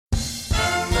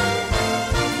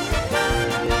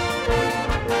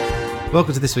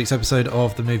Welcome to this week's episode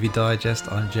of the Movie Digest.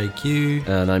 I'm JQ.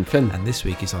 And I'm Finn. And this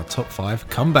week is our top 5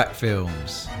 comeback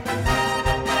films.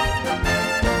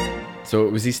 So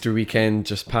it was Easter weekend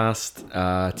just past,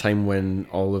 time when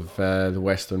all of the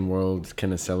Western world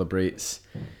kind of celebrates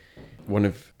one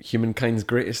of humankind's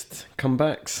greatest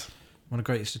comebacks. One of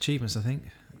the greatest achievements, I think.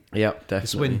 Yeah, definitely.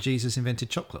 It's when Jesus invented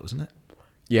chocolate, wasn't it?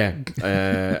 Yeah,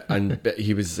 and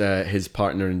he was his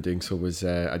partner in doing so was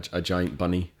a giant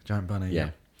bunny. Giant bunny, yeah.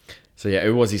 So yeah,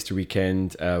 it was Easter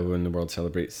weekend when the world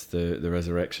celebrates the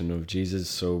resurrection of Jesus.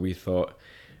 So we thought,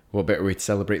 what better way to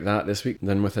celebrate that this week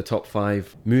than with a top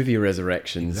 5 movie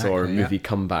resurrections or movie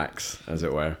comebacks, as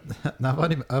it were. Now,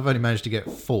 I've only managed to get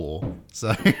 4, so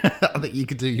I think you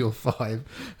could do your 5.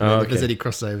 Okay. If there's any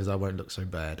crossovers, I won't look so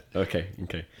bad. Okay.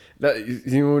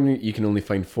 You can only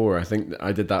find 4. I think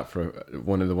I did that for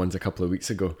one of the ones a couple of weeks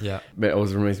ago. Yeah. But it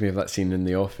always reminds me of that scene in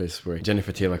The Office where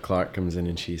Jennifer Taylor Clark comes in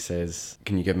and she says,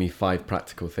 "Can you give me 5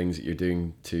 practical things that you're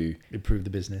doing to improve the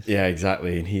business?" Yeah,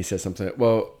 exactly. And he says something like,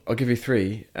 "Well, I'll give you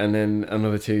 3 and then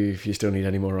another 2 if you still need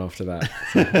any more after that."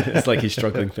 So it's like he's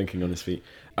struggling thinking on his feet.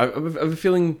 I have a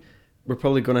feeling we're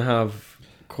probably going to have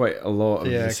quite a lot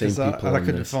of the same people. I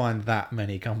couldn't find that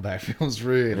many comeback films,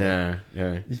 really. Yeah.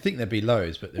 You think there'd be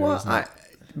loads, but there isn't.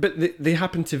 But they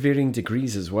happen to varying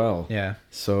degrees as well. Yeah.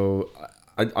 So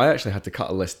I actually had to cut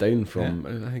a list down from,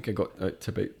 I think I got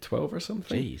to about 12 or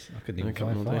something. Jeez, I couldn't even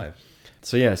find 5.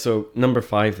 So number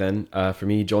 5 then, for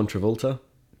me, John Travolta.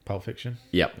 Pulp Fiction?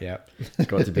 Yep. It's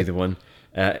got to be the one.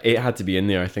 It had to be in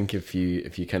there, I think, if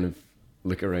you kind of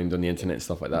look around on the internet and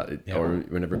stuff like that, or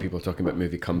whenever people are talking about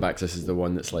movie comebacks, this is the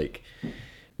one that's like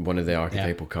one of the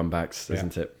archetypal comebacks,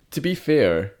 isn't it? To be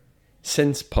fair,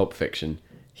 since Pulp Fiction,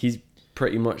 he's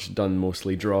pretty much done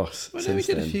mostly dross. Well, no, he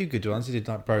did a few good ones. He did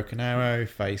like Broken Arrow,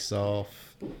 Face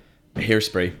Off,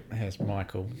 Hairspray. Here's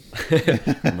Michael.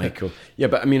 Michael. Yeah,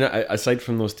 but I mean, aside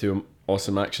from those 2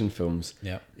 awesome action films,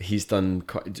 he's done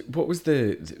quite... What was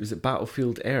it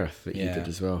Battlefield Earth that he did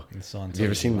as well? Have you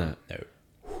ever seen that?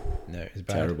 No, it's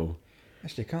bad. Terrible.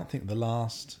 Actually, I can't think of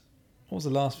what was the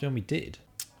last film he did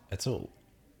at all?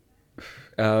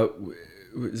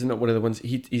 Isn't that one of the ones...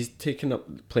 He's taken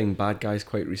up playing bad guys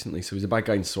quite recently. So he was a bad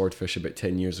guy in Swordfish about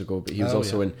 10 years ago, but he was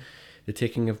also in The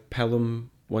Taking of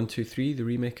Pelham 1, 2, 3, the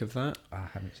remake of that. I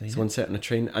haven't seen it. It's one set on a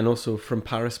train. And also From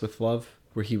Paris with Love,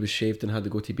 where he was shaved and had the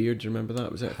goatee beard. Do you remember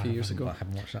that? Was that a few years ago? I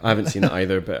haven't watched that. I haven't seen it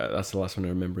either, but that's the last one I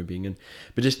remember being in.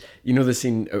 But just, the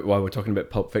scene, while we're talking about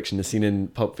Pulp Fiction, the scene in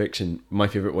Pulp Fiction, my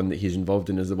favourite one that he's involved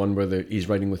in is the one where he's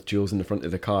riding with Jules in the front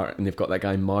of the car and they've got that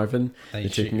guy Marvin. They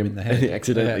shoot him in the head. And he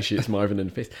accidentally shoots Marvin in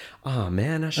the face. Oh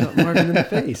man, I shot Marvin in the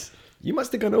face. You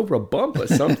must have gone over a bump or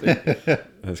something.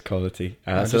 That's quality.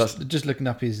 Just looking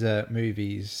up his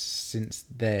movies since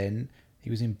then. He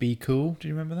was in Be Cool. Do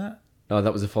you remember that? Oh,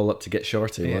 that was a follow-up to Get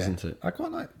Shorty, wasn't it? I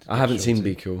quite like I haven't seen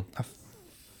Be Cool. I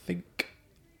think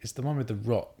it's the one with The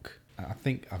Rock. I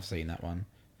think I've seen that one.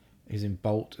 He's in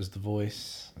Bolt as the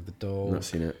voice of the dog. Not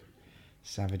seen it.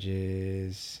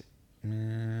 Savages. He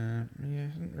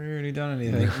hasn't really done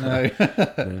anything, no.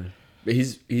 Yeah. But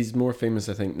he's more famous,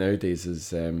 I think, nowadays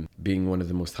as being one of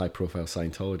the most high-profile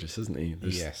Scientologists, isn't he?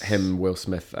 There's him, Will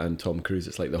Smith, and Tom Cruise.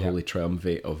 It's like the holy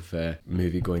triumvirate of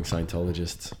movie-going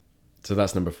Scientologists. So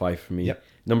that's number 5 for me. Yep.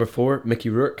 Number 4,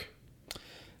 Mickey Rourke.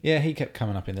 Yeah, he kept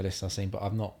coming up in the list I've seen, but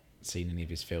I've not seen any of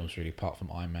his films really, apart from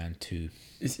Iron Man 2.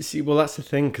 See, well, that's the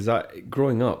thing, because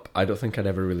growing up, I don't think I'd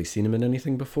ever really seen him in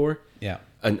anything before. Yeah.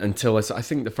 Until I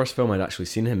think the first film I'd actually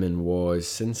seen him in was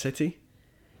Sin City.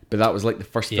 But that was like the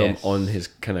first film on his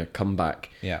kind of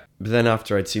comeback. Yeah. But then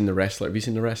after I'd seen The Wrestler, have you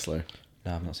seen The Wrestler?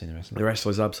 No, I've not seen The Wrestler. The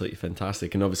Wrestler is absolutely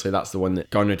fantastic, and obviously that's the one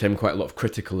that garnered him quite a lot of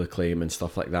critical acclaim and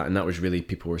stuff like that, and that was really,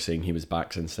 people were saying he was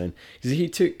back since then. Because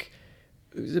it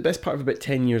was the best part of about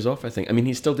 10 years off, I think. I mean,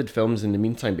 he still did films in the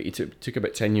meantime, but he took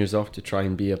about 10 years off to try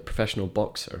and be a professional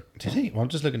boxer. Did he? Well, I'm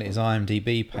just looking at his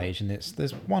IMDb page, and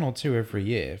there's 1 or 2 every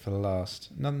year for the last...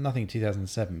 Nothing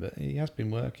 2007, but he has been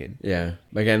working. Yeah.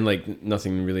 Again, like,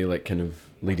 nothing really like kind of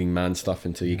leading man stuff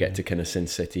until you get to kind of Sin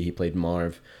City. He played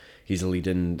Marv. He's a lead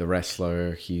in The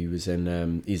Wrestler. He was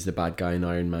in... he's the bad guy in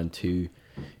Iron Man 2.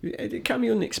 He did a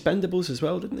cameo in Expendables as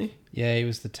well, didn't he? Yeah, he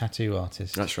was the tattoo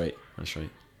artist. That's right. So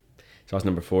that's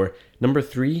number 4. Number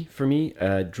 3 for me,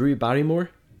 Drew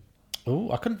Barrymore.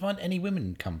 Oh, I couldn't find any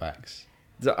women comebacks.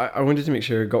 I wanted to make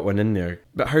sure I got one in there.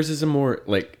 But hers is a more,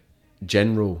 like,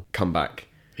 general comeback.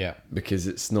 Yeah. Because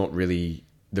it's not really...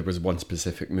 There was one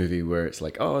specific movie where it's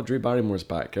like, oh, Drew Barrymore's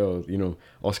back. Oh,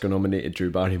 Oscar-nominated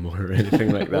Drew Barrymore or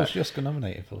anything like that. What's she Oscar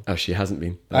nominated for? Oh, she hasn't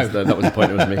been. That was the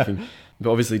point I was making. But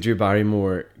obviously Drew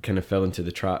Barrymore kind of fell into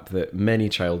the trap that many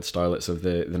child starlets of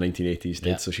the 1980s did.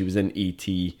 Yeah. So she was in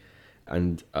E.T.,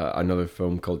 and another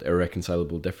film called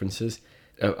Irreconcilable Differences.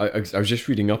 I was just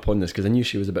reading up on this because I knew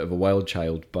she was a bit of a wild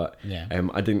child, but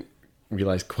I didn't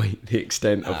realize quite the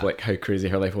extent of like how crazy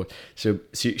her life was. So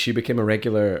she became a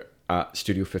regular at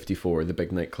Studio 54, the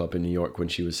big nightclub in New York, when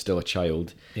she was still a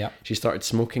child. Yeah. She started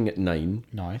smoking at 9.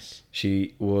 Nice.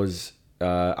 She was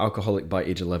alcoholic by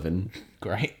age 11.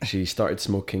 Great. She started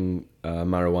smoking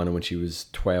marijuana when she was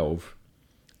 12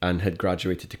 and had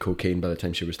graduated to cocaine by the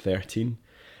time she was 13.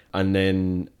 And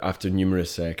then after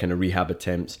numerous kind of rehab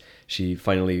attempts, she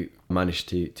finally managed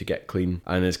to get clean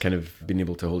and has kind of been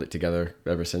able to hold it together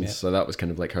ever since. Yeah. So that was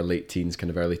kind of like her late teens, kind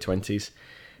of early 20s.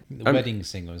 The Wedding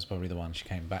Singer was probably the one she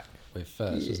came back with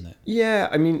first, wasn't it? Yeah,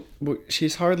 I mean,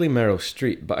 she's hardly Meryl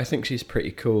Streep, but I think she's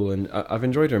pretty cool, and I've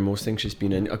enjoyed her most things she's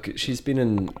been in. She's been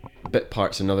in bit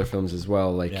parts in other films as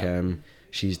well, like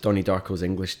she's Donnie Darko's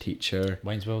English teacher.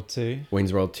 Wayne's World 2.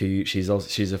 Wayne's World 2. She's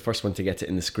the first one to get it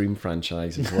in the Scream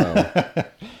franchise as well.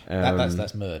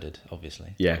 That's murdered,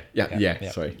 obviously. Yeah.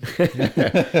 Sorry.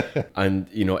 And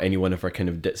any one of her kind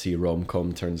of ditzy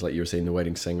rom-com turns, like you were saying, The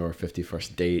Wedding Singer or 50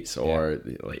 First Dates or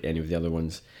like any of the other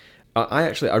ones. I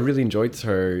really enjoyed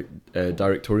her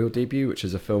directorial debut, which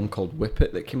is a film called Whip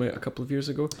It that came out a couple of years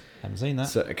ago. Haven't seen that.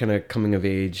 It's a kind of coming of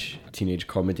age teenage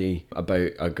comedy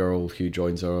about a girl who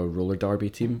joins a roller derby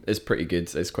team. It's pretty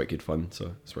good. It's quite good fun,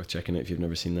 so it's worth checking out if you've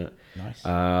never seen that.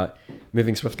 Nice.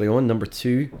 Moving swiftly on, number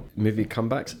 2, movie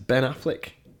comebacks. Ben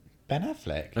Affleck. Ben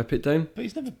Affleck? I put down. But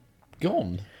he's never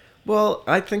gone. Well,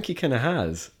 I think he kind of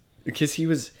has. Because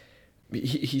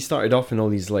he started off in all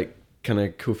these like kind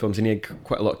of cool films, and he had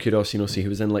quite a lot of kudos, so he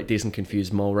was in like Dazed and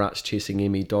Confused, Mallrats, Chasing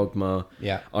Amy, Dogma,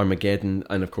 Armageddon,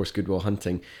 and of course Good Will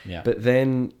Hunting. But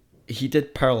then he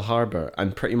did Pearl Harbor,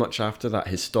 and pretty much after that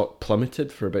his stock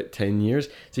plummeted for about 10 years.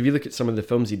 So if you look at some of the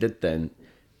films he did then,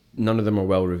 none of them are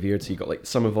well revered. So you got like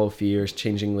Sum of All Fears,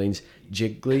 Changing Lanes,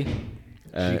 Jiggly,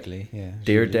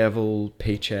 Daredevil,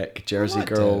 Paycheck, Jersey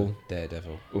Girl.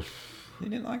 Daredevil. Oof. You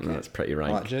didn't like it? That's pretty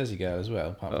rank. I like Jersey Girl as well,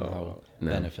 apart from the whole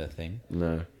Bennifer thing.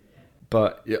 No.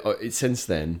 But since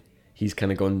then, he's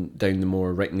kind of gone down the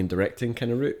more writing and directing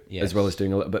kind of route, as well as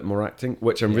doing a little bit more acting,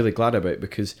 which I'm really glad about,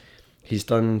 because he's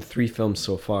done 3 films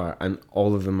so far, and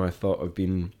all of them I thought have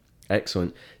been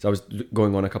excellent. So I was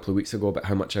going on a couple of weeks ago about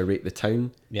how much I rate The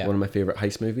Town, one of my favourite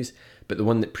heist movies, but the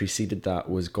one that preceded that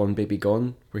was Gone Baby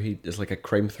Gone, where he is like a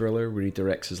crime thriller where he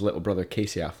directs his little brother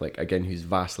Casey Affleck, again, who's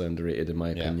vastly underrated in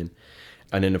my opinion.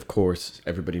 And then, of course,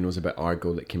 everybody knows about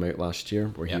Argo that came out last year,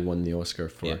 where he won the Oscar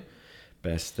for...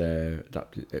 Best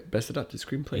adapted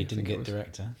screenplay. He didn't get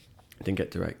director. Didn't get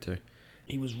director.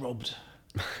 He was robbed.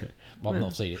 Well, I've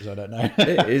not seen it, so I don't know.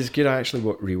 It is good. I actually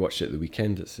rewatched it at the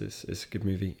weekend. It's a good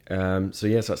movie. So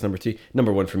that's number 2.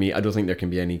 Number 1 for me. I don't think there can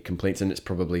be any complaints, and it's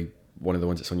probably one of the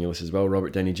ones that's on your list as well.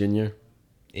 Robert Downey Jr.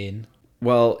 In?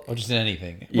 Well, or just in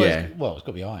anything. It's got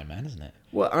to be Iron Man, isn't it?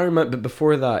 Well, Iron Man, but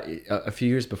before that, a few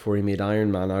years before he made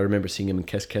Iron Man, I remember seeing him in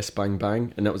Kiss Kiss Bang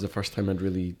Bang, and that was the first time I'd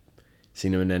really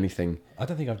seen him in anything. I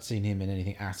don't think I've seen him in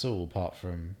anything at all apart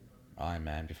from Iron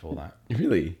Man before that.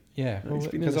 Really? Yeah,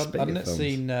 because I've not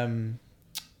seen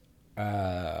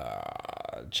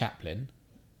Chaplin.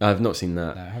 I've not seen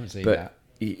that. No, I haven't seen that.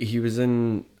 But he was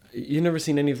in... You've never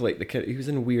seen any of like he was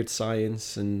in Weird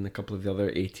Science and a couple of the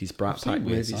other 80s Brat Pack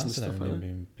movies and stuff like that.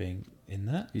 Him being in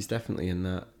that. He's definitely in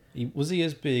that. Was he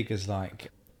as big as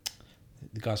like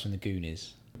the guys from the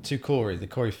Goonies?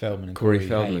 Corey Feldman and Corey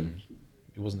Feldman.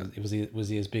 It wasn't. Was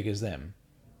he as big as them?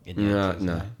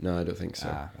 No, I don't think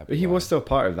so. But he was still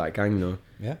part of that gang, though.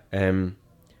 Yeah. And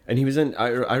he was in.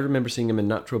 I remember seeing him in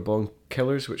Natural Born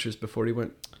Killers, which was before he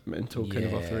went mental, kind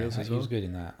of off the rails as well. He was good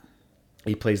in that.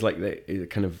 He plays like the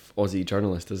kind of Aussie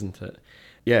journalist, isn't it?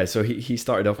 Yeah. So he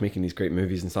started off making these great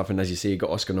movies and stuff, and as you say, he got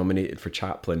Oscar nominated for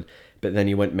Chaplin, but then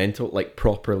he went mental, like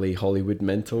properly Hollywood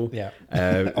mental. Yeah.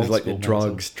 It was like the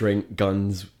drugs, drink,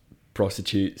 guns,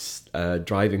 prostitutes,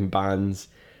 driving bans,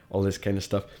 all this kind of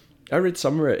stuff. I read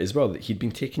somewhere as well that he'd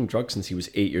been taking drugs since he was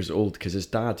 8 years old because his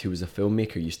dad, who was a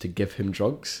filmmaker, used to give him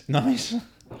drugs. Nice.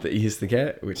 That he used to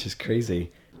get, which is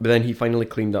crazy. But then he finally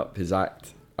cleaned up his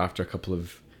act after a couple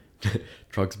of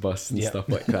drugs busts and stuff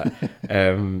like that.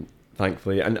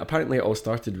 Thankfully. And apparently it all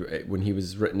started when he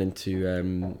was written into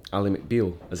Ally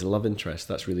McBeal as a love interest.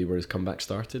 That's really where his comeback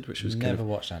started, which was Never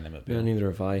watched Ally McBeal. Yeah, neither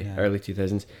have I. No. Early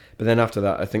 2000s. But then after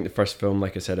that, I think the first film,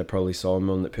 like I said, I probably saw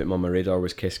him on that put him on my radar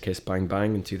was Kiss Kiss Bang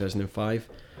Bang in 2005.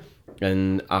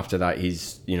 And after that,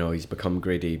 he's become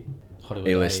Grady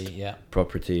A-list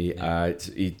property.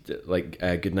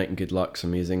 Good Night and Good Luck's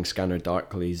amazing. Scanner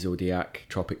Darkly, Zodiac,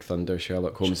 Tropic Thunder,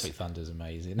 Sherlock Holmes. Tropic Thunder's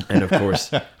amazing. And of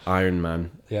course, Iron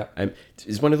Man. Yeah.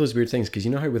 It's one of those weird things because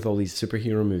you know how with all these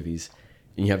superhero movies,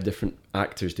 and you have different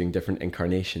actors doing different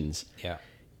incarnations, Yeah.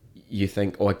 you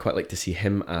think, oh, I'd quite like to see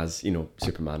him as, you know,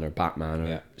 Superman or Batman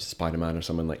or Spider-Man or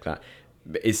someone like that.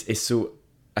 But it's so,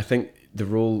 I think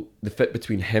the fit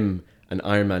between him and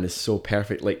Iron Man is so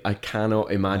perfect. Like, I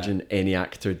cannot imagine any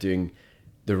actor doing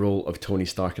the role of Tony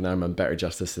Stark and Iron Man better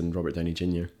justice than Robert Downey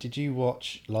Jr. Did you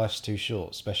watch Life's Too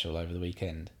Short special over the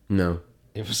weekend? No.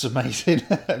 It was amazing.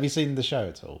 Have you seen the show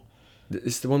at all?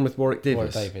 It's the one with Warwick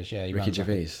Davis. Warwick Davis, yeah. Ricky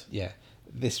Gervais. Yeah.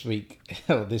 This week,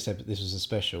 this was a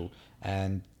special,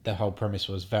 and the whole premise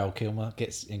was Val Kilmer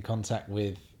gets in contact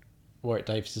with Warwick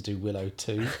Davis to do Willow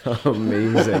 2.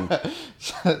 Amazing.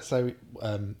 so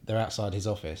they're outside his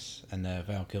office, and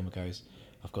Val Kilmer goes,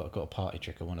 I've got a party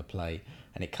trick I want to play.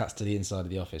 And it cuts to the inside of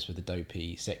the office with the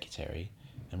dopey secretary.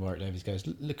 And Warwick Davis goes,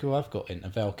 look who I've got in.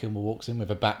 And Val Kilmer walks in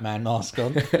with a Batman mask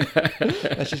on.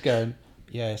 And she's going,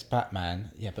 yeah, it's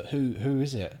Batman. Yeah, but who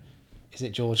is it? Is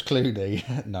it George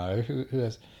Clooney? No. Who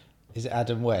else? Is it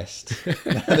Adam West?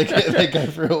 they go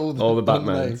through all the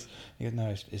Batmans. He goes,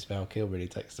 no, it's Val Kilmer. He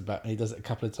takes the Batman. He does it a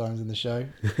couple of times in the show.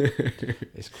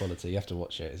 It's quality. You have to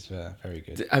watch it. It's very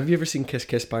good. Have you ever seen Kiss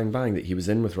Kiss Bang Bang that he was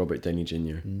in with Robert Downey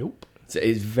Jr.? Nope.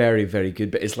 It's very, very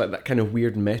good, but it's like that kind of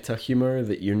weird meta humor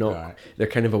that you're not... Right. They're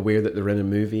kind of aware that they're in a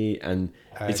movie, and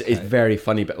it's very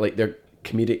funny, but like their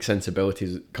comedic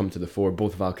sensibilities come to the fore,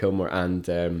 both Val Kilmer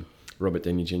and Robert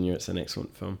Downey Jr. It's an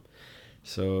excellent film.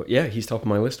 So, yeah, he's top of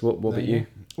my list. What about you?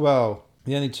 Well,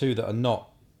 the only two that are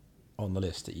not on the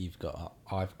list that you've got,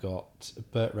 I've got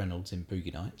Burt Reynolds in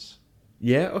Boogie Nights.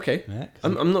 Yeah, okay. Yeah,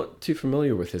 I'm not too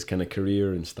familiar with his kind of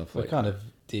career and stuff like that. We kind of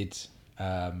did...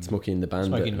 Smokey and the Bandit.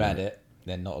 Smokey and the Bandit,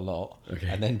 then not a lot. Okay.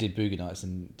 And then did Boogie Nights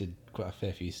and did quite a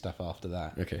fair few stuff after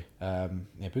that. Okay.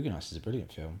 Boogie Nights is a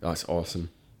brilliant film. That's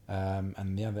awesome.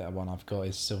 And the other one I've got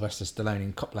is Sylvester Stallone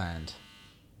in Copland.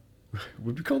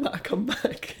 Would we call that a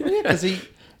comeback? Yeah, because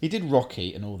he did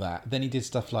Rocky and all that. Then he did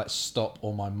stuff like Stop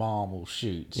or My Mom Will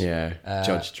Shoot. Yeah,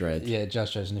 Judge Dredd. Yeah,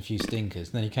 Judge Dredd and a few stinkers.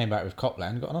 And then he came back with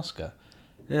Copland and got an Oscar.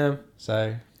 Yeah.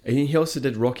 So... He also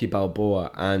did Rocky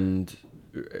Balboa and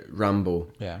Rambo.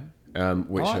 Yeah.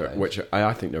 Which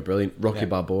I think they're brilliant. Rocky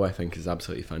Balboa, I think, is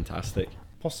absolutely fantastic.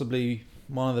 Possibly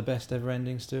one of the best ever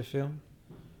endings to a film.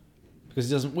 Because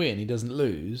he doesn't win, he doesn't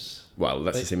lose. Well,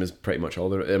 that's the same as pretty much all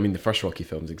the... I mean, the first Rocky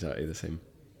film's exactly the same.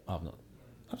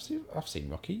 I've seen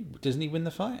Rocky. Doesn't he win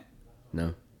the fight?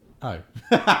 No. Oh.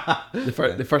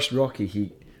 The first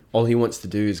Rocky, all he wants to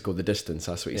do is go the distance.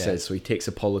 That's what he says. So he takes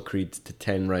Apollo Creed to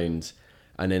 10 rounds,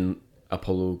 and then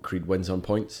Apollo Creed wins on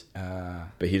points.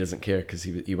 But he doesn't care because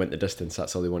he went the distance.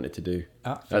 That's all he wanted to do.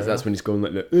 That's when he's going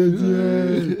like the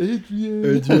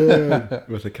Adrian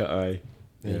with a cut eye.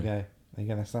 There you go.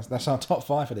 That's our top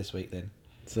 5 for this week then.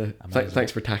 So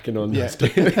thanks for tacking on. Yeah.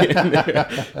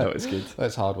 That was good.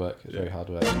 That's hard work. It's very hard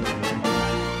work.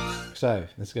 So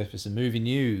let's go for some movie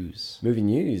news. Movie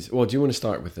news. Well, do you want to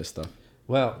start with this stuff?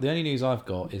 Well, the only news I've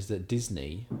got is that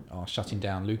Disney are shutting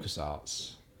down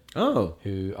LucasArts. Oh.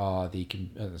 Who are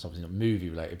that's obviously not movie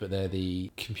related, but they're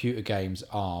the computer games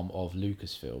arm of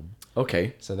Lucasfilm.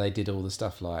 Okay. So they did all the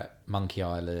stuff like Monkey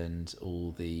Island,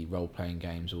 all the role-playing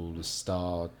games, all the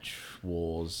Star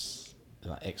Wars,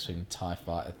 like X-Wing TIE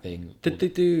Fighter thing. Did they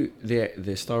do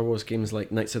the Star Wars games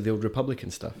like Knights of the Old Republic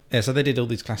and stuff? Yeah, so they did all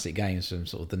these classic games from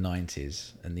sort of the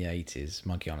 90s and the 80s.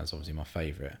 Monkey Island's obviously my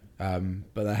favourite.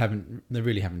 But they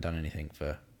really haven't done anything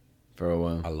for a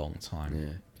while. A long time.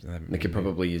 Yeah. They could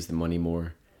probably use the money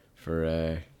more for...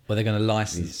 well, they're going to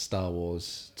license Star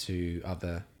Wars to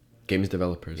other... games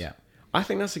developers. Yeah. I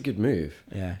think that's a good move.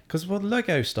 Yeah, because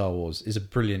Lego Star Wars is a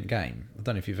brilliant game. I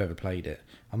don't know if you've ever played it.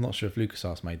 I'm not sure if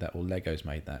LucasArts made that or Lego's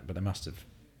made that, but they must have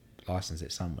licensed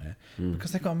it somewhere.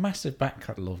 Because they've got a massive back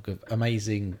catalogue of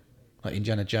amazing, like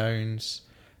Indiana Jones,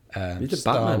 Star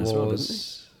Batman Wars... as well, didn't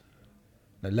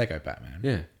they? No, Lego Batman.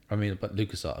 Yeah. I mean, but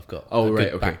LucasArts have got a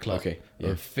good backlog yeah.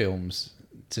 of films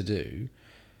to do.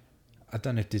 I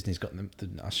don't know if Disney's got them.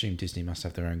 I assume Disney must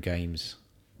have their own games.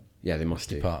 Yeah, they must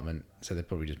department, so they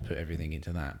probably just put everything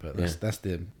into that. But that's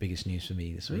the biggest news for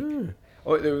me this week.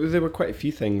 Oh, there were quite a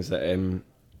few things that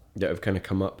have kind of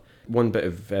come up. One bit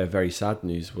of very sad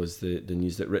news was the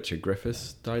news that Richard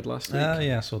Griffiths died last week.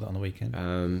 Yeah, I saw that on the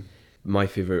weekend. My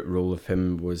favourite role of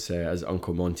him was as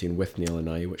Uncle Monty in With Neil and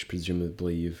I, which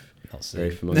presumably you've very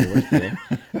familiar with.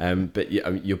 Yeah. But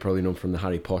you'll probably know him from the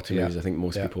Harry Potter movies. I think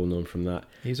most people know him from that.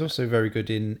 He's also very good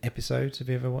in Episodes. Have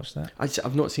you ever watched that?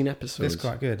 I've not seen Episodes. It's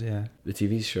quite good, yeah. The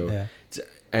TV show.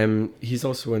 Yeah. He's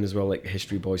also in as well, like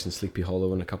History Boys and Sleepy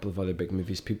Hollow and a couple of other big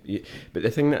movies. But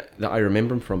the thing that I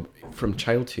remember him from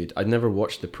childhood, I'd never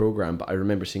watched the programme, but I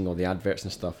remember seeing all the adverts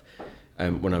and stuff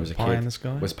when I was a kid. Pie in the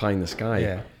Sky? Was Pie in the Sky.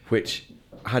 Yeah. Which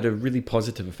had a really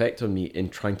positive effect on me in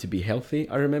trying to be healthy,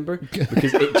 I remember,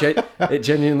 because it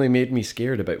genuinely made me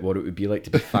scared about what it would be like to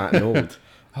be fat and old.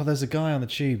 Oh, there's a guy on the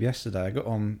tube yesterday. I got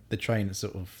on the train at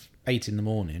sort of 8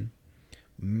 a.m,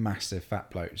 massive fat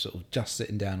bloke, sort of just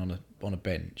sitting down on a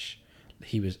bench.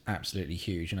 He was absolutely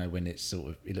huge, when it's sort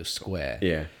of, it looks square.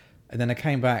 Yeah. And then I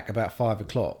came back about 5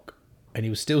 o'clock and he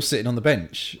was still sitting on the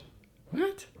bench.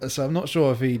 What? So I'm not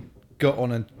sure if he got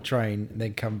on a train and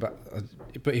then come back,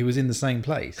 but he was in the same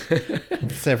place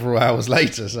several hours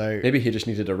later. So maybe he just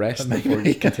needed a rest before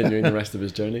continuing the rest of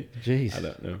his journey. Jeez, I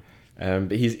don't know.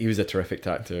 But he was a terrific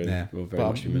actor. Yeah, but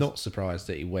I'm not surprised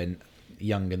that he went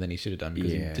younger than he should have done,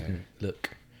 because he didn't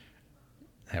look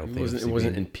healthy. It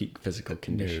wasn't in peak physical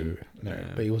condition. No,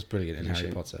 but he was brilliant in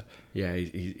Harry Potter. Yeah,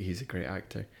 he's a great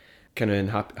actor. Kind of in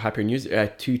happier news,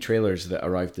 2 trailers that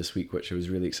arrived this week, which I was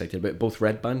really excited about. Both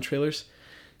Red Band trailers.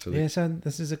 So so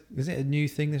this is it a new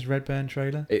thing, this Red Band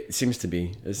trailer? It seems to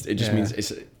be. It just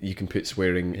means you can put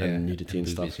swearing and nudity and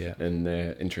stuff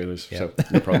in trailers. Yeah. So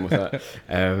no problem with that.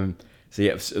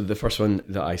 So the first one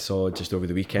that I saw just over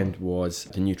the weekend was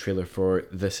the new trailer for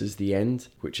This Is the End,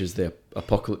 which is the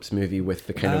apocalypse movie with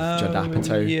the kind of Judd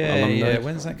Apatow alumni. Yeah,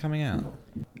 when's that coming out?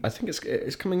 I think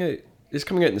it's coming out. It's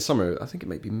coming out in the summer. I think it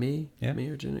might be May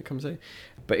or June it comes out.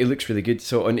 But it looks really good.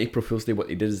 So on April Fool's Day, what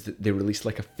they did is they released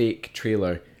like a fake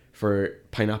trailer for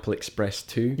Pineapple Express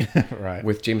 2 right,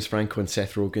 with James Franco and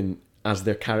Seth Rogen as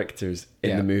their characters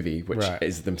in the movie, which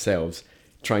is themselves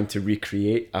trying to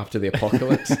recreate after the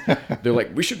apocalypse. They're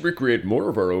like, we should recreate more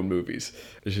of our own movies,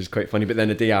 which is quite funny. But then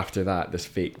a day after that, this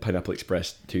fake Pineapple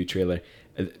Express 2 trailer,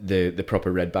 the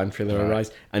proper Red Band trailer arrives,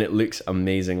 and it looks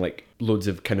amazing, like loads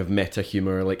of kind of meta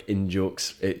humor, like in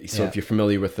jokes. So if you're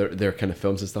familiar with their kind of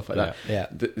films and stuff like that,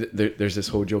 there's this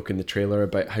whole joke in the trailer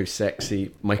about how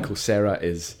sexy Michael Cera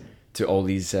is to all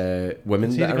these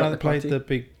women. Is he that the guy that played the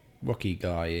big Rocky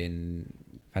guy in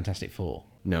Fantastic Four?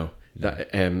 No.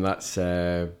 That's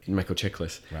Michael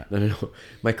Chiklis. Right. No.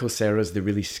 Michael Cera's the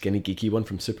really skinny, geeky one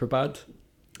from Superbad,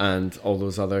 and all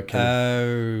those other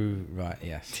kind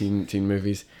of teen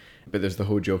movies. But there's the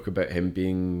whole joke about him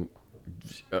being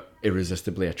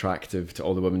irresistibly attractive to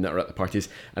all the women that are at the parties,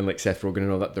 and like Seth Rogen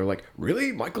and all that. They're like,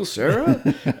 really, Michael Cera?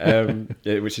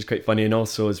 Which is quite funny. And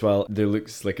also as well, there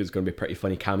looks like it's going to be a pretty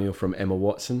funny cameo from Emma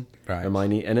Watson,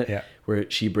 Hermione, in it, where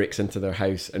she breaks into their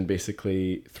house and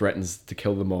basically threatens to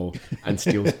kill them all and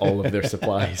steals all of their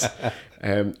supplies.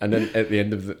 And then at the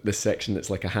end of this section, it's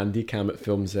like a handy cam. It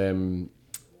films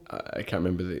I can't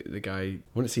remember the guy. I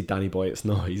want to say Danny Boy. It's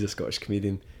not. He's a Scottish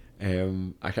comedian.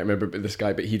 I can't remember this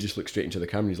guy, but he just looks straight into the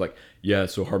camera. He's like, yeah,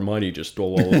 so Hermione just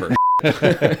stole all of her.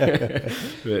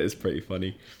 It's pretty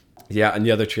funny. Yeah, and the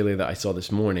other trailer that I saw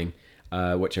this morning,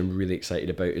 which I'm really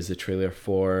excited about, is the trailer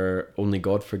for Only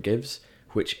God Forgives,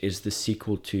 which is the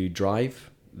sequel to Drive,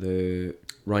 the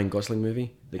Ryan Gosling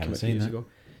movie that came out 2 years ago.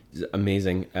 It's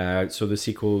amazing. So the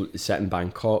sequel is set in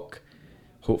Bangkok.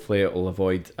 Hopefully it will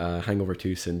avoid Hangover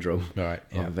 2 syndrome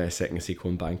of setting a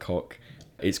sequel in Bangkok.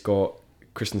 It's got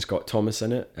Kristen Scott Thomas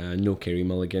in it, no Carey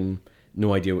Mulligan,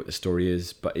 no idea what the story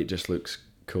is, but it just looks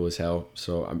cool as hell.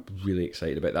 So I'm really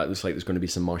excited about that. It looks like there's going to be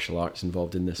some martial arts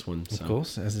involved in this one. Of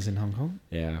course, as is in Hong Kong.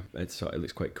 Yeah, it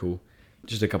looks quite cool.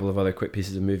 Just a couple of other quick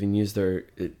pieces of movie news. They're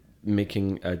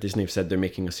making Disney have said they're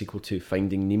making a sequel to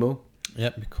Finding Nemo.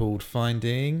 Yep, called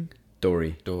Finding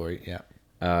Dory.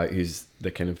 Yeah. Who's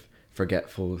the kind of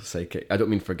forgetful psychic. I don't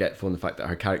mean forgetful in the fact that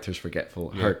her character's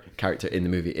forgetful. Yeah. Her character in the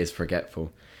movie is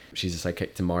forgetful. She's a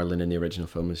psychic to Marlin in the original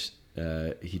film as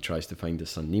he tries to find his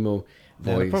son Nemo.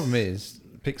 The problem is,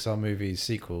 Pixar movies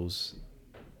sequels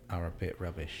are a bit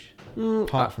rubbish.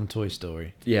 Apart from Toy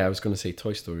Story. Yeah, I was going to say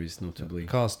Toy Story's notably.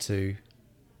 Cars 2,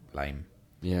 lame.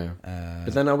 Yeah.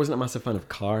 But then I wasn't a massive fan of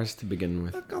Cars to begin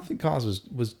with. I think Cars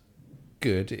was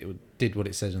good. It did what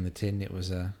it says on the tin. It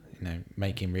was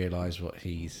make him realise what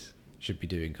he's should be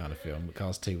doing kind of film. But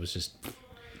Cars 2 was just...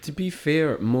 To be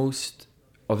fair, most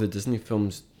of the Disney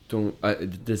films don't... the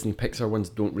Disney Pixar ones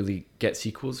don't really get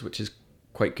sequels, which is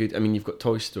quite good. I mean, you've got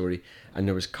Toy Story and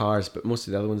there was Cars, but most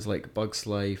of the other ones like Bug's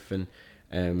Life and...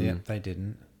 yeah, they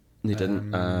didn't. They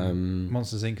didn't.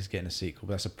 Monsters Inc. is getting a sequel,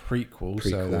 but that's a prequel.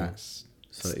 So that's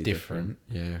different.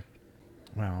 Yeah.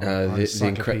 Wow. The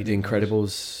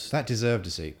Incredibles... That deserved a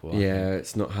sequel. Yeah,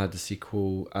 it's not had a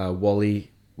sequel.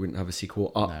 WALL-E wouldn't have a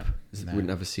sequel. Up wouldn't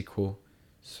have a sequel.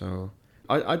 So...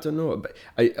 I don't know, but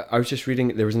I was just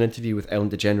reading, there was an interview with Ellen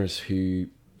DeGeneres who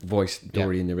voiced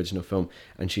Dory in the original film,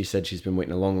 and she said she's been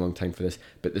waiting a long, long time for this,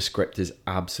 but the script is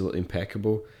absolutely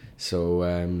impeccable. So,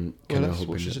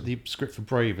 the script for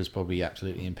Brave is probably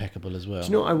absolutely impeccable as well. Do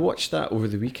you know, I watched that over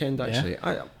the weekend, actually.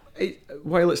 Yeah?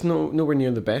 while it's nowhere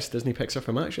near the best Disney Pixar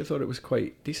film, I actually thought it was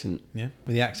quite decent. Yeah,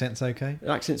 were the accents okay?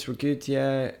 The accents were good,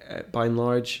 yeah, by and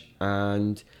large,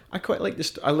 and I quite like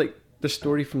this. I like the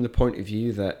story from the point of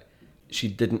view that she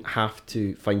didn't have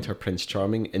to find her Prince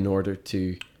Charming in order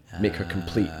to make her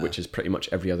complete, which is pretty much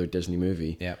every other Disney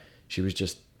movie. Yeah, she was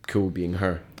just cool being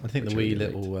her. I think the wee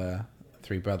little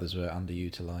three brothers were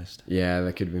underutilized. Yeah,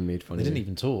 they could have been made funny. They didn't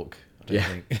even talk. I don't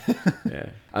think. Yeah.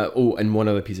 Oh, and one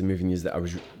other piece of movie news that I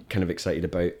was kind of excited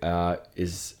about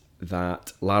is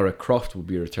that Lara Croft will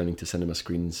be returning to cinema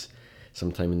screens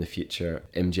sometime in the future.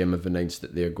 MGM have announced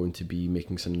that they're going to be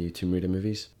making some new Tomb Raider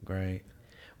movies. Great.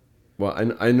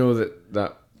 Well, I know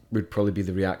that would probably be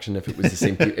the reaction if it was the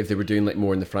same if they were doing like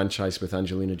more in the franchise with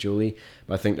Angelina Jolie,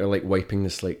 but I think they're like wiping the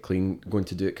slate clean, going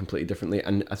to do it completely differently.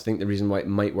 And I think the reason why it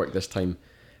might work this time,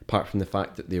 apart from the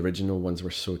fact that the original ones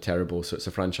were so terrible, so it's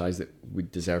a franchise that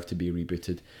would deserve to be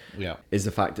rebooted, is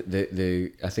the fact that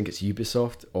the I think it's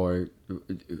Ubisoft, or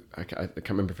I can't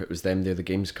remember if it was them, they're the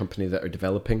games company that are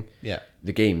developing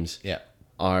the games,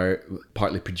 are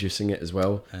partly producing it as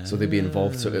well, so they'd be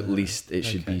involved, so at least it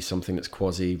should be something that's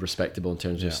quasi respectable in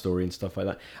terms of story and stuff like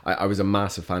that. I was a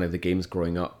massive fan of the games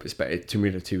growing up. Tomb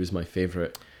Raider 2 was my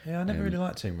favourite. I never really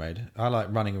liked Tomb Raider. I like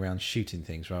running around shooting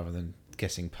things rather than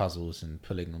guessing puzzles and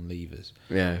pulling on levers.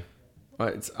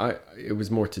 It was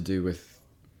more to do with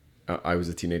I was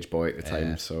a teenage boy at the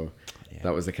time, so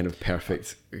that was the kind of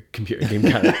perfect computer game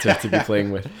character to be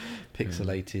playing with.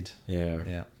 Pixelated.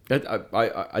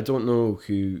 I don't know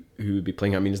who would be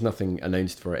playing. I mean, there's nothing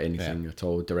announced for anything at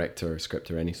all, director,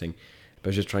 script, or anything. But I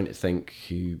was just trying to think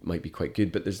who might be quite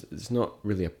good. But there's not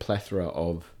really a plethora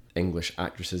of English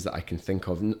actresses that I can think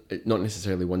of. Not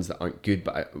necessarily ones that aren't good,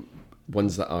 but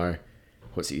ones that are.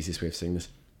 What's the easiest way of saying this?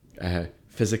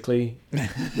 Physically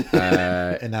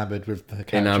enamored with the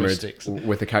characteristics.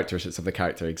 With the characteristics of the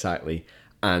character, exactly,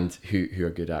 and who are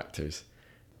good actors.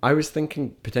 I was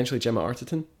thinking potentially Gemma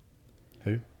Arterton.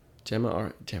 Who?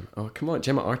 Gemma. Oh, come on,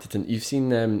 Gemma Arterton. You've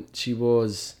seen she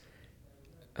was.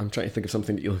 I'm trying to think of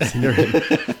something that you'll have seen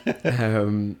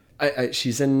her in.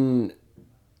 She's in.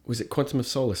 Was it Quantum of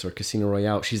Solace or Casino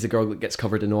Royale? She's the girl that gets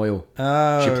covered in oil.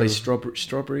 Oh. She plays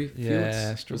Strawberry Fields.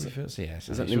 Yeah, Strawberry Fields. Yeah, is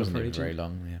that she wasn't in very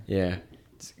long. Yeah.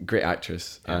 Great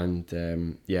actress, and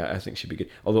I think she'd be good.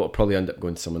 Although it'll probably end up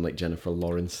going to someone like Jennifer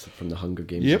Lawrence from the Hunger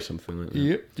Games or something like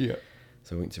that. Yep.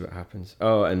 So we'll see what happens.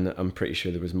 Oh, and I'm pretty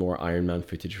sure there was more Iron Man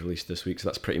footage released this week, so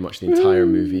that's pretty much the entire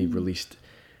movie released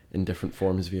in different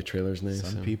forms via trailers now.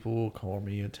 Some people call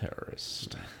me a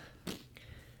terrorist.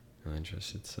 I'm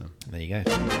interested, so there you go.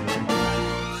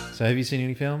 So have you seen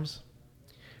any films?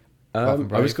 I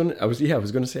was going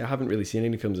to say I haven't really seen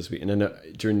any films this week, and then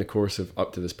during the course of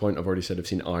up to this point, I've already said I've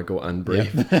seen Argo and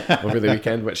Brave over the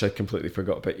weekend, which I completely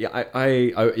forgot. But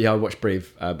I watched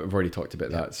Brave, but I've already talked about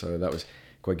that, so that was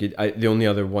quite good. The only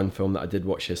other one film that I did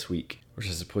watch this week, which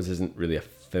I suppose isn't really a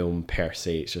film per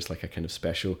se, it's just like a kind of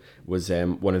special, was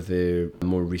one of the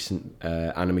more recent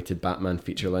animated Batman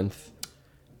feature-length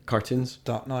cartoons.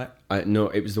 Dark Knight? No,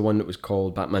 it was the one that was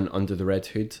called Batman Under the Red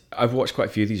Hood. I've watched quite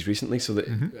a few of these recently, so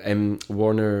that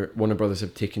Warner Brothers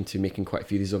have taken to making quite a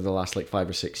few of these over the last like 5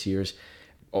 or 6 years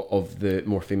of the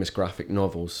more famous graphic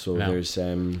novels. So there's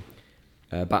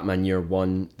Batman Year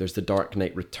One, there's The Dark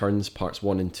Knight Returns Parts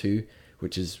 1 and 2,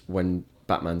 which is when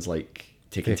Batman's like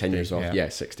taking 10 years off,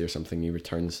 60 or something, he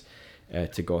returns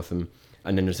to Gotham.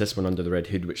 And then there's this one, Under the Red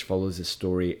Hood, which follows the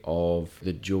story of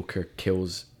the Joker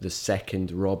kills the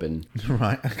second Robin.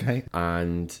 Right, okay.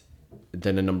 And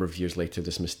then a number of years later,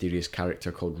 this mysterious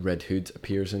character called Red Hood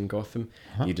appears in Gotham.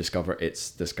 You discover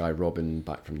it's this guy Robin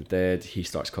back from the dead. He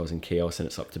starts causing chaos, and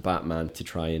it's up to Batman to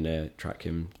try and track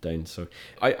him down. So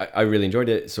I really enjoyed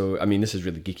it. So, I mean, this is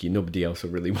really geeky. Nobody else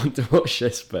will really want to watch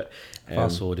this, but...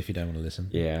 fast forward if you don't want to listen.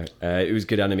 Yeah, it was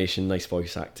good animation, nice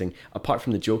voice acting. Apart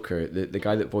from the Joker, the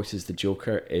guy that voices the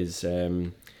Joker is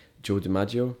John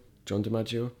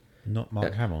DiMaggio. Not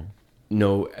Mark Hamill.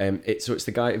 No, it's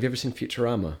the guy... Have you ever seen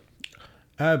Futurama?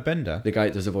 Bender. The guy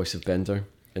that does the voice of Bender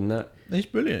in that. He's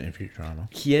brilliant in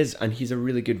Futurama. He is, and he's a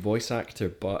really good voice actor,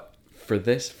 but for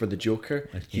the Joker,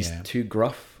 he's too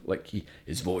gruff. Like,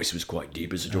 his voice was quite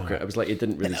deep as a Joker. I was like, it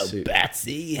didn't really suit.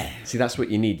 Batsy. See, that's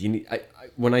what you need.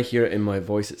 When I hear it in my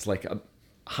voice, it's like a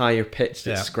higher pitched,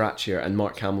 it's scratchier, and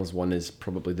Mark Hamill's one is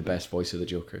probably the best voice of the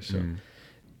Joker. So,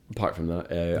 apart from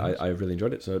that, I really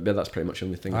enjoyed it. So, that's pretty much the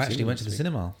only thing I actually went to the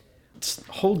cinema.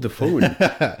 Hold the phone.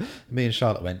 Me and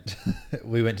Charlotte went.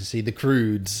 We went to see the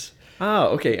Croods. Ah,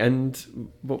 okay.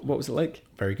 And what was it like?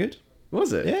 Very good.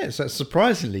 Was it? Yeah, so it's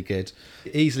surprisingly good.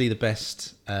 Easily the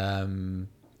best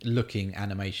looking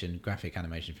graphic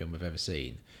animation film I've ever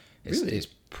seen. It's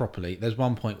properly. There's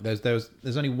one point. There's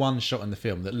only one shot in the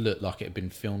film that looked like it had been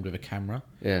filmed with a camera.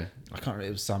 Yeah. I can't remember.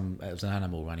 It was an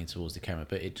animal running towards the camera,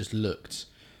 but it just looked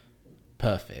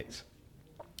perfect.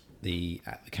 The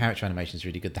character animation is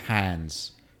really good. The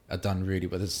hands are done really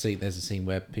well. There's a scene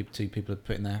where two people are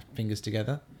putting their fingers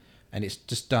together, and it's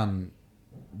just done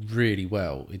really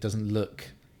well. It doesn't look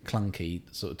clunky,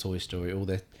 sort of Toy Story. All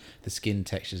the skin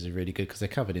textures are really good because they're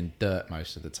covered in dirt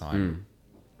most of the time.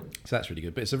 So that's really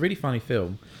good. But it's a really funny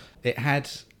film. It had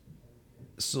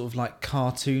sort of like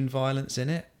cartoon violence in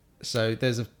it. So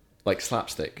there's a like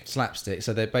slapstick. So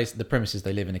they're basically, the premise is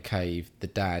they live in a cave. The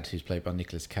dad, who's played by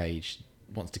Nicolas Cage,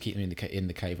 wants to keep them in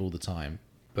the cave all the time.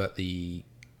 But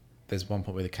there's one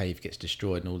point where the cave gets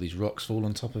destroyed and all these rocks fall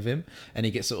on top of him, and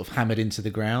he gets sort of hammered into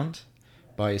the ground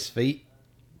by his feet.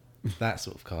 That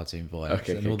sort of cartoon violence.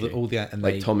 Okay, and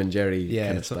like Tom and Jerry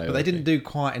kind of style. But they didn't do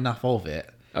quite enough of it.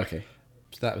 Okay.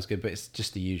 So that was good, but it's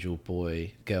just the usual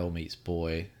girl meets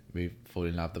boy, we fall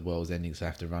in love, the world's ending, so they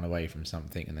have to run away from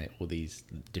something, and all these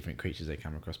different creatures they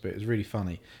come across. But it was really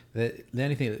funny. The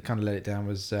only thing that kind of let it down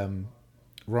was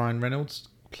Ryan Reynolds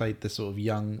played the sort of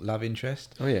young love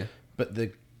interest. Oh yeah. But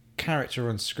the character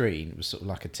on screen was sort of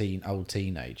like old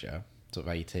teenager, sort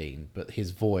of 18, but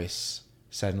his voice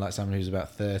sounded like someone who's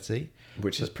about 30.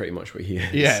 Which is pretty much what he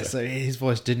is. Yeah, so his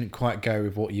voice didn't quite go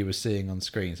with what you were seeing on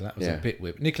screen, so that was a bit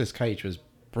weird. Nicolas Cage was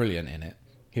brilliant in it.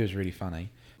 He was really funny.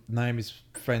 Naomi's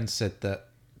friends said that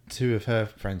two of her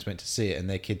friends went to see it and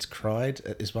their kids cried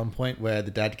at this one point where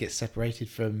the dad gets separated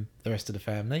from the rest of the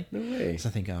family. No way. So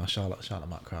I think, Charlotte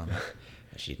might cry on that.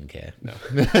 She didn't care. No.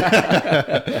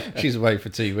 She's away for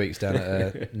 2 weeks down at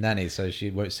her nanny's, so she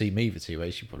won't see me for 2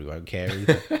 weeks. She probably won't care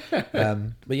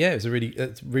either. But yeah, it's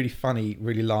really funny,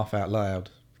 really laugh out loud,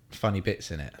 funny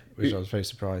bits in it, which I was very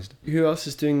surprised. Who else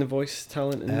is doing the voice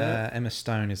talent in that? Emma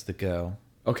Stone is the girl.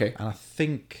 Okay. And I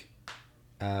think...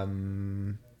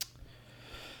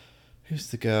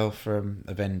 who's the girl from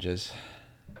Avengers?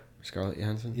 Scarlett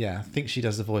Johansson? Yeah, I think she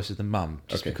does the voice of the mum,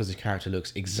 just because the character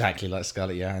looks exactly like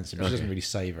Scarlett Johansson. She doesn't really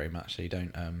say very much, so you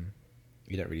don't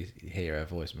really hear her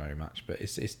voice very much. But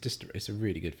it's a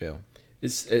really good film.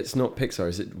 It's not Pixar,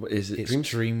 is it? It's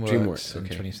DreamWorks and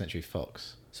 20th Century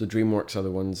Fox. So DreamWorks other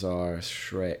ones are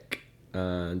Shrek,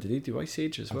 and did he do Ice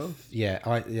Age as well? Yeah,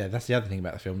 that's the other thing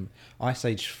about the film. Ice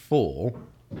Age 4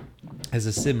 has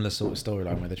a similar sort of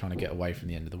storyline where they're trying to get away from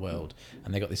the end of the world,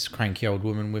 and they got this cranky old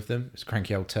woman with them, this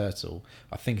cranky old turtle.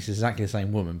 I think it's exactly the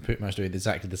same woman, pretty much doing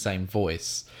exactly the same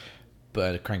voice,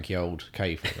 but a cranky old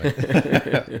cave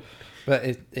woman. But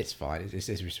it's fine. It's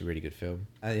just a really good film.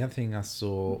 The other thing I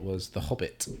saw was The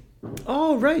Hobbit.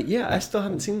 Oh right, yeah, I still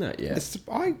haven't seen that yet.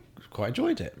 I quite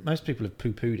enjoyed it. Most people have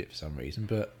poo-pooed it for some reason,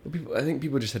 but I think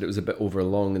people just said it was a bit over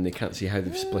long and they can't see how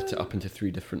they've split it up into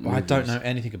 3 different movies. I don't know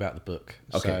anything about the book,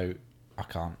 okay. So I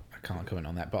can't comment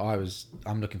on that. But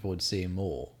I'm looking forward to seeing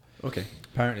more. Okay.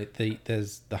 Apparently,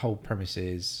 the whole premise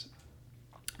is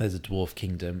there's a dwarf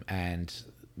kingdom and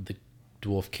the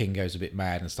dwarf king goes a bit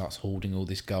mad and starts hoarding all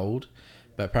this gold.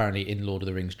 But apparently in Lord of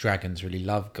the Rings, dragons really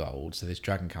love gold. So this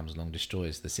dragon comes along,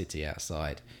 destroys the city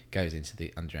outside, goes into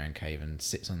the underground cave and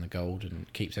sits on the gold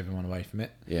and keeps everyone away from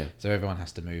it. Yeah. So everyone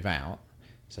has to move out.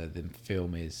 So the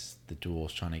film is the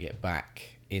dwarves trying to get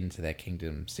back into their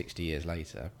kingdom 60 years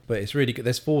later. But it's really good.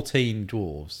 There's 14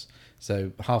 dwarves.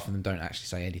 So half of them don't actually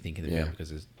say anything in the film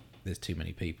because there's too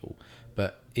many people.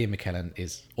 But Ian McKellen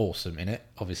is awesome in it.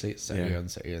 Obviously, it's Sit Ian.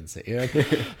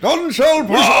 None shall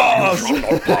pass!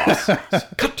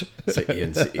 Cut! Sit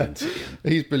Ian.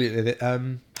 He's brilliant in it.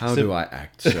 How do I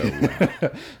act so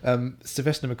well?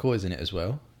 Sylvester McCoy's in it as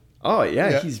well. Oh,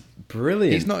 yeah, he's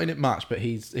brilliant. He's not in it much, but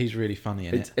he's really funny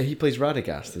in it. He plays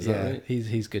Radagast, is that right?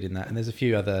 He's good in that. And there's a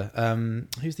few other...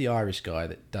 who's the Irish guy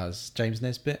that does James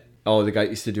Nesbitt? Oh, the guy that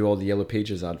used to do all the Yellow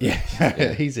Pages adverts.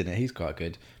 Yeah, he's in it. He's quite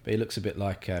good. But he looks a bit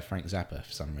like Frank Zappa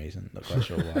for some reason. Not quite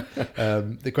sure why.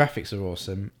 The graphics are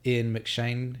awesome. Ian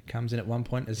McShane comes in at one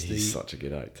point as he's such a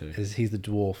good actor. He's the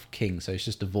dwarf king, so it's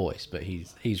just a voice, but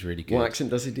he's really good. What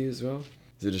accent does he do as well?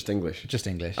 Is it just English? Just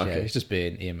English, okay. Yeah. He's just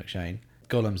being Ian McShane.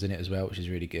 Gollum's in it as well, which is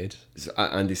really good. So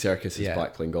Andy Serkis is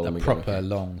back playing Gollum. A proper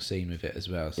long scene with it as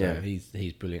well. So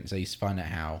he's brilliant. So he's finding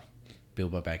out how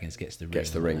Bilbo Baggins gets the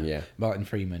ring. Yeah. Martin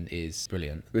Freeman is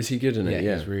brilliant. Was he good in it?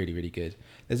 Yeah, he's really, really good.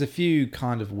 There's a few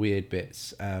kind of weird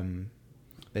bits.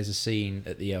 There's a scene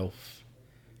at the elf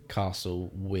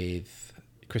castle with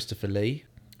Christopher Lee,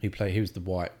 who's the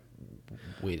white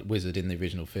wizard in the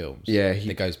original films. Yeah,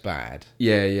 that goes bad.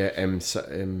 Yeah.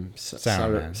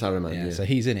 Saruman. Yeah, so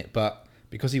he's in it, but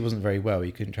because he wasn't very well,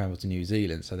 he couldn't travel to New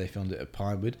Zealand, so they filmed it at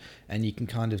Pinewood, and you can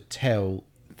kind of tell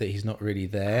that he's not really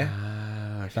there.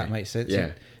 Okay. If that makes sense.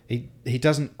 Yeah. He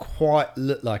doesn't quite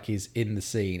look like he's in the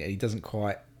scene, and he doesn't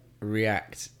quite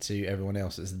react to everyone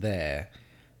else that's there.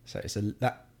 So it's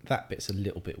that bit's a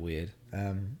little bit weird.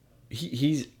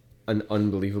 He's an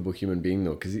unbelievable human being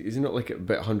though, because he's not like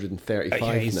about 135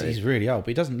 yeah, now. He's really old, but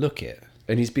he doesn't look it.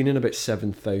 And he's been in about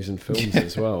 7,000 films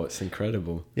as well. It's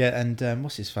incredible. Yeah, and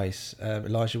what's his face?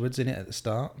 Elijah Wood's in it at the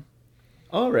start.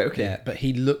 Oh, right, okay. Yeah, but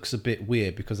he looks a bit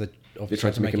weird because they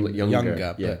tried to make him look younger.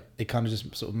 Yeah. But it kind of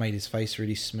just sort of made his face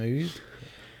really smooth.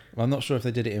 Well, I'm not sure if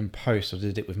they did it in post or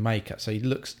did it with makeup, so he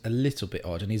looks a little bit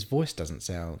odd, and his voice doesn't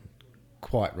sound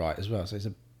quite right as well. So it's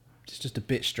just a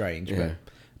bit strange. Yeah. But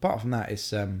apart from that,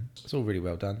 it's all really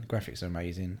well done. Graphics are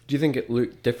amazing. Do you think it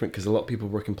looked different? Because a lot of people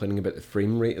were complaining about the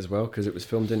frame rate as well, because it was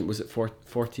filmed in, was it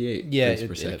 48 Yeah, frames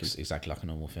per second? It looks exactly like a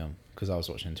normal film, because I was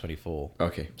watching in 24.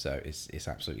 Okay. So it's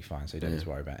absolutely fine, so you don't need to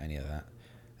worry about any of that.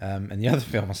 And the other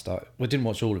film we didn't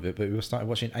watch all of it, but we started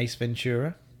watching Ace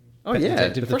Ventura. Oh, yeah,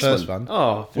 the first one.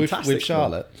 Oh, fantastic. With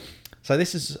Charlotte. So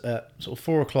this is sort of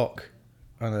 4 o'clock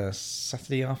on a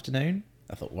Saturday afternoon.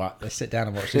 I thought, right, let's sit down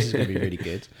and watch this. This is going to be really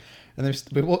good. And then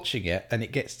we're watching it, and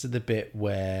it gets to the bit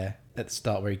where, at the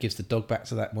start, where he gives the dog back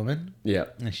to that woman. Yeah.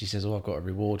 And she says, I've got a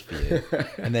reward for you.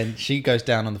 And then she goes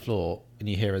down on the floor, and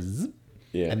you hear a zzz.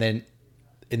 Yeah. And then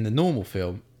in the normal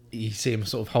film, you see him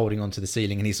sort of holding onto the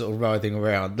ceiling, and he's sort of writhing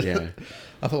around. Yeah.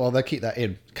 I thought, well, they'll keep that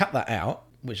in. Cut that out,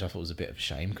 which I thought was a bit of a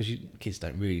shame, because kids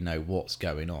don't really know what's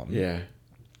going on. Yeah.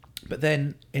 But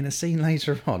then in a scene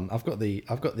later on, I've got the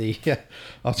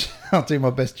I'll do my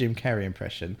best Jim Carrey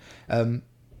impression.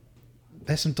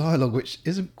 There's some dialogue which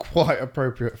isn't quite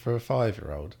appropriate for a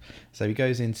 5-year-old. So he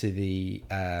goes into the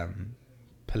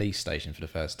police station for the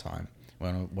first time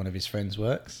when one of his friends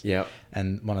works. Yeah.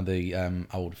 And one of the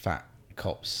old fat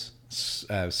cops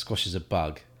squashes a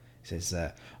bug. He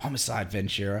says, "Homicide,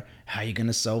 Ventura. How are you going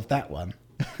to solve that one?"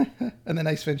 And then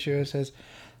Ace Ventura says,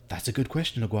 "That's a good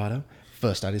question, Aguado.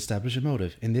 First, I'd establish a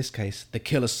motive. In this case, the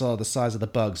killer saw the size of the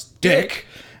bug's dick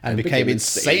and became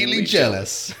insanely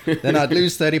jealous. Then I'd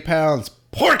lose 30 pounds,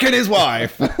 porking his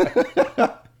wife."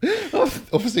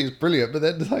 Obviously, it's brilliant, but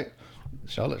then it's like,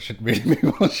 Charlotte should really be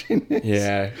watching this.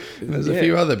 Yeah. And there's a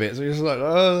few other bits where you're just like,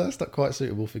 oh, that's not quite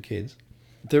suitable for kids.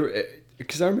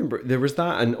 Because I remember there was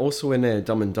that, and also in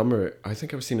Dumb and Dumber, I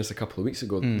think I was seeing this a couple of weeks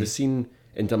ago, the scene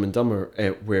in Dumb and Dumber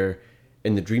where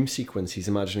in the dream sequence he's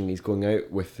imagining he's going out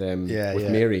with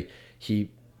Mary. He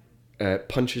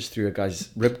punches through a guy's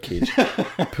rib cage,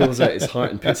 pulls out his heart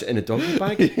and puts it in a doggy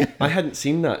bag. Yeah. I hadn't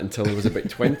seen that until I was about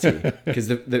 20, because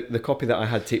the copy that I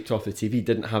had taped off the TV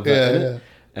didn't have that in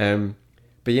it.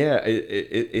 But yeah,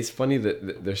 it's funny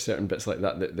that there's certain bits like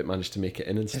that manage to make it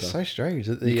in and stuff. It's so strange.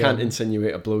 You can't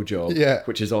insinuate a blowjob,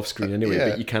 which is off screen anyway,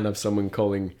 but you can have someone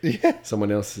calling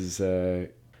someone else's,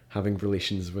 having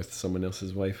relations with someone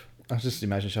else's wife. I just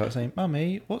imagine Charlotte saying,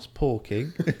 "Mummy, what's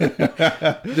porking?"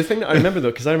 The thing that I remember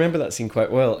though, because I remember that scene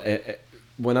quite well,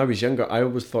 when I was younger, I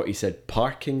always thought he said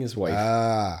parking his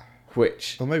wife,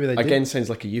 which maybe they again sounds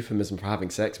like a euphemism for having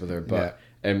sex with her, but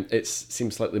it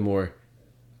seems slightly more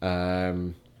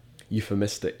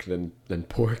euphemistic than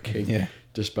porking,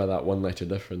 just by that 1 letter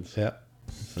difference. Yeah.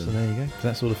 So there you go.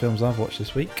 That's all the films I've watched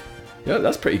this week. Yeah,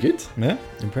 that's pretty good. Yeah,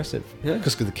 impressive. Yeah,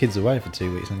 because the kids are away for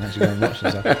 2 weeks and actually go and watch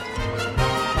them. So.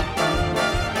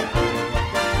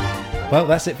 Well,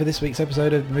 that's it for this week's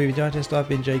episode of the Movie Digest. I've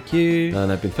been JQ.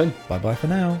 And I've been Finn. Bye-bye for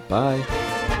now. Bye.